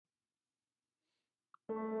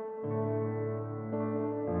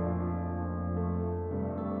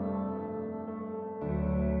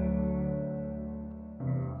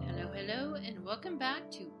Hello, and welcome back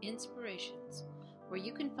to Inspirations, where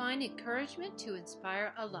you can find encouragement to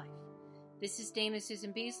inspire a life. This is Dana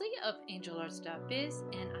Susan Beasley of angelarts.biz,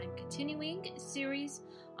 and I'm continuing a series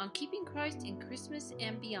on keeping Christ in Christmas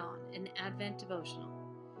and beyond, an Advent devotional.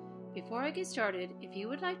 Before I get started, if you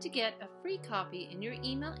would like to get a free copy in your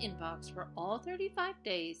email inbox for all 35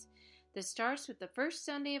 days that starts with the first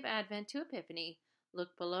Sunday of Advent to Epiphany,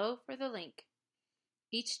 look below for the link.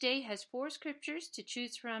 Each day has 4 scriptures to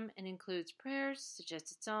choose from and includes prayers,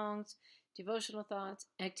 suggested songs, devotional thoughts,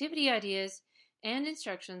 activity ideas, and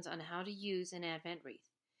instructions on how to use an Advent wreath.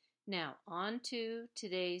 Now, on to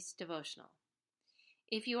today's devotional.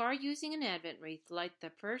 If you are using an Advent wreath, light the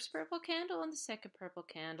first purple candle and the second purple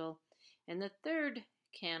candle, and the third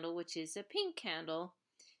candle, which is a pink candle,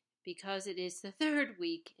 because it is the third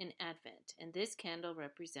week in Advent, and this candle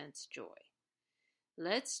represents joy.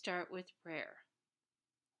 Let's start with prayer.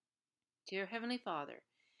 Dear Heavenly Father,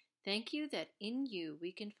 thank you that in you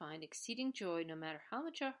we can find exceeding joy no matter how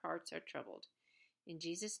much our hearts are troubled. In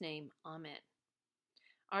Jesus' name, Amen.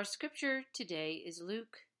 Our scripture today is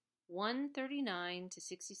Luke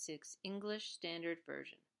 1:39-66, English Standard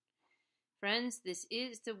Version. Friends, this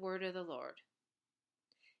is the word of the Lord.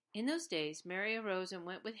 In those days, Mary arose and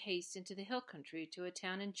went with haste into the hill country to a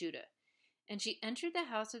town in Judah, and she entered the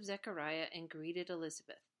house of Zechariah and greeted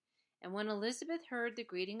Elizabeth. And when Elizabeth heard the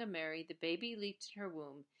greeting of Mary, the baby leaped in her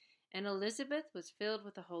womb, and Elizabeth was filled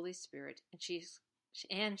with the Holy Spirit,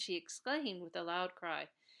 and she exclaimed with a loud cry,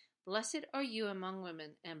 "Blessed are you among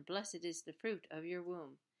women, and blessed is the fruit of your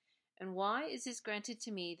womb. And why is this granted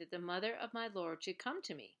to me, that the mother of my Lord should come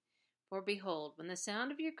to me? For behold, when the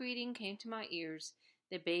sound of your greeting came to my ears,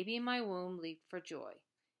 the baby in my womb leaped for joy.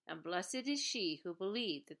 And blessed is she who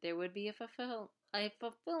believed that there would be a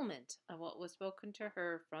fulfillment of what was spoken to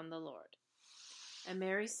her from the Lord." And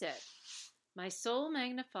Mary said, "My soul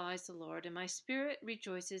magnifies the Lord, and my spirit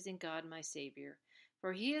rejoices in God my Savior,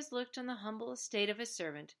 for he has looked on the humble estate of his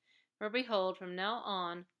servant. For behold, from now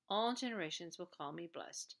on all generations will call me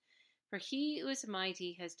blessed. For he who is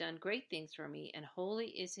mighty has done great things for me, and holy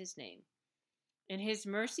is his name. And his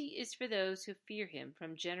mercy is for those who fear him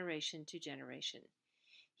from generation to generation.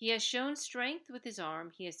 He has shown strength with his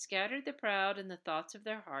arm. He has scattered the proud in the thoughts of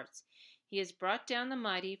their hearts. He has brought down the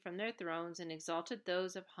mighty from their thrones and exalted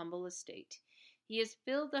those of humble estate. He has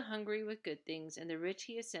filled the hungry with good things, and the rich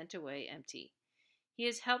he has sent away empty. He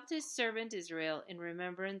has helped his servant Israel in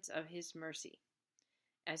remembrance of his mercy,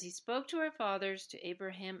 as he spoke to our fathers, to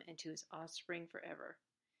Abraham, and to his offspring forever."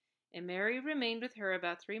 And Mary remained with her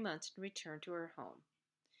about 3 months and returned to her home.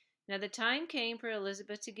 Now the time came for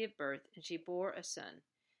Elizabeth to give birth, and she bore a son.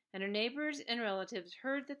 And her neighbors and relatives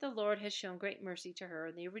heard that the Lord had shown great mercy to her,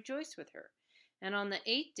 and they rejoiced with her. And on the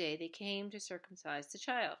 8th day they came to circumcise the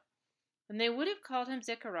child. And they would have called him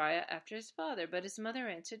Zechariah after his father, but his mother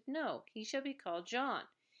answered, "No, he shall be called John."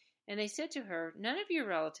 And they said to her, "None of your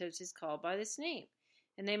relatives is called by this name."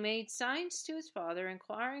 And they made signs to his father,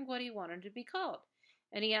 inquiring what he wanted to be called.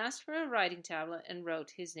 And he asked for a writing tablet and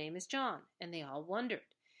wrote, "His name is John." And they all wondered.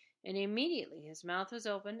 And immediately his mouth was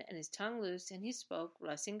opened and his tongue loosed, and he spoke,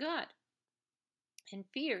 blessing God. And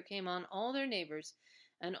fear came on all their neighbors,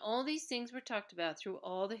 and all these things were talked about through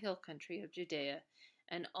all the hill country of Judea.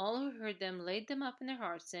 And all who heard them laid them up in their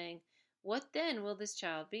hearts, saying, "What then will this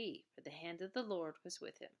child be?" For the hand of the Lord was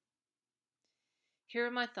with him. Here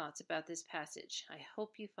are my thoughts about this passage. I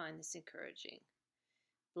hope you find this encouraging.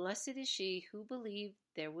 Blessed is she who believed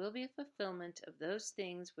there will be a fulfillment of those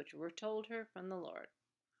things which were told her from the Lord.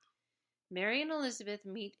 Mary and Elizabeth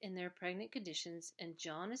meet in their pregnant conditions, and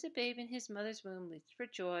John as a babe in his mother's womb leaps for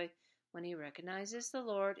joy when he recognizes the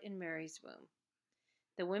Lord in Mary's womb.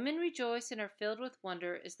 The women rejoice and are filled with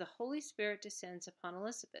wonder as the Holy Spirit descends upon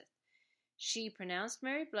Elizabeth. She pronounced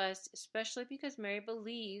Mary blessed, especially because Mary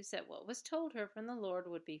believes that what was told her from the Lord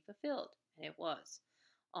would be fulfilled, and it was.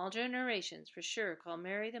 All generations for sure call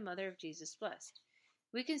Mary the mother of Jesus blessed.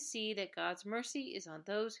 We can see that God's mercy is on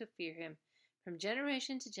those who fear him. From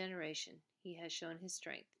generation to generation, he has shown his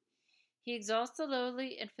strength. He exalts the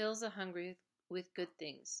lowly and fills the hungry with good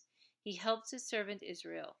things. He helps his servant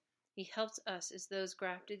Israel. He helps us as those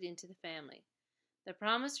grafted into the family. The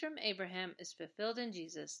promise from Abraham is fulfilled in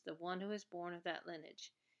Jesus, the one who is born of that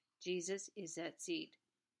lineage. Jesus is that seed.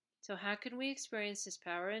 So how can we experience this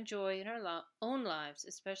power and joy in our own lives,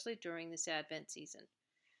 especially during this Advent season?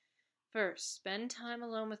 First, spend time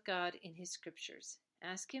alone with God in his scriptures.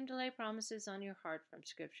 Ask him to lay promises on your heart from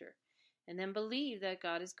Scripture, and then believe that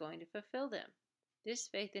God is going to fulfill them. This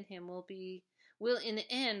faith in him will will in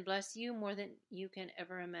the end bless you more than you can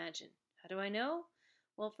ever imagine. How do I know?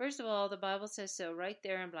 Well, first of all, the Bible says so right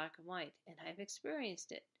there in black and white, and I've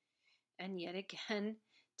experienced it. And yet again,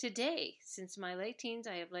 today, since my late teens,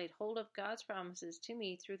 I have laid hold of God's promises to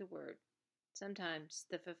me through the Word. Sometimes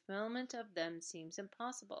the fulfillment of them seems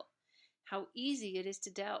impossible. How easy it is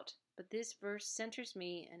to doubt, but this verse centers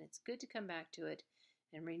me, and it's good to come back to it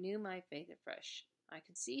and renew my faith afresh. I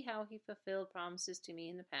can see how He fulfilled promises to me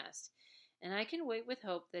in the past, and I can wait with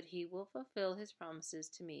hope that He will fulfill His promises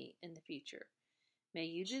to me in the future. May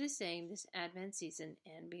you do the same this Advent season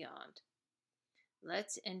and beyond.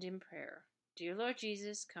 Let's end in prayer. Dear Lord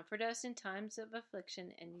Jesus, comfort us in times of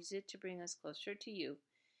affliction and use it to bring us closer to you.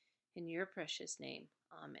 In your precious name,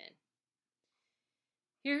 amen.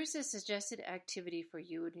 Here's a suggested activity for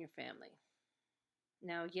you and your family.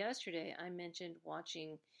 Now, yesterday I mentioned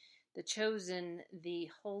watching The Chosen, the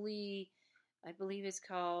Holy, I believe it's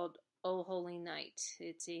called Oh Holy Night.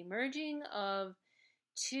 It's a merging of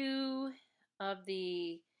two of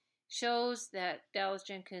the shows that Dallas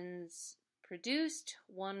Jenkins produced.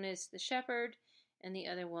 One is The Shepherd, and the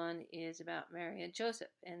other one is about Mary and Joseph.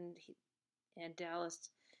 And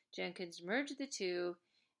Dallas Jenkins merged the two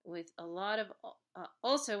with a lot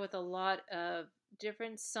of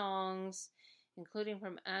different songs, including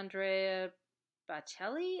from Andrea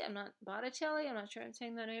Bocelli. I'm not sure I'm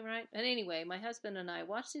saying that name right. But anyway, my husband and I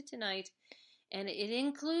watched it tonight, and it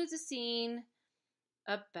includes a scene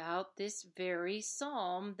about this very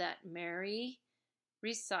psalm that Mary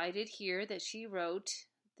recited here that she wrote,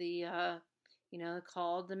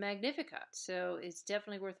 called the Magnificat. So it's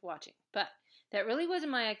definitely worth watching. But that really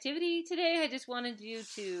wasn't my activity today. I just wanted you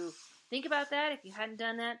to think about that. If you hadn't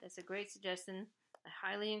done that, that's a great suggestion. I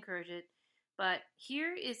highly encourage it. But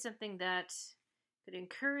here is something that could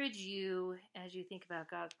encourage you as you think about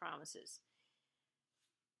God's promises.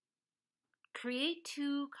 Create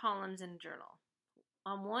 2 columns in a journal.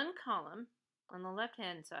 On one column, on the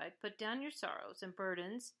left-hand side, put down your sorrows and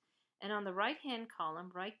burdens, and on the right-hand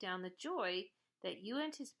column, write down the joy that you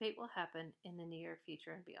anticipate will happen in the near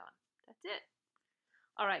future and beyond. That's it.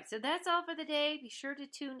 All right, so that's all for the day. Be sure to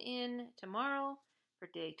tune in tomorrow for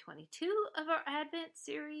day 22 of our Advent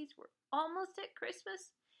series. We're almost at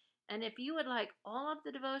Christmas. And if you would like all of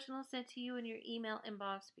the devotionals sent to you in your email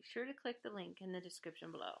inbox, be sure to click the link in the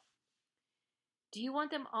description below. Do you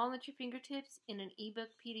want them all at your fingertips in an ebook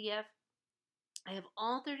PDF? I have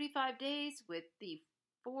all 35 days with the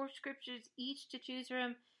 4 scriptures each to choose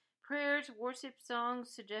from, prayers, worship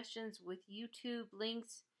songs, suggestions with YouTube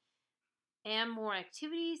links, and more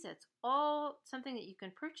activities. That's all something that you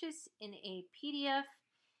can purchase in a PDF.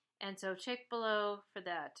 And so check below for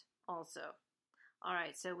that also. All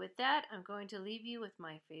right, so with that, I'm going to leave you with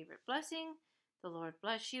my favorite blessing. The Lord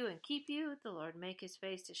bless you and keep you. The Lord make his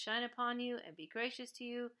face to shine upon you and be gracious to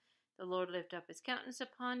you. The Lord lift up his countenance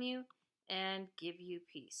upon you and give you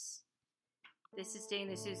peace. This is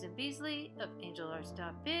Dana Susan Beasley of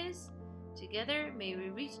angelarts.biz. Together, may we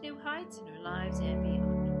reach new heights in our lives and beyond.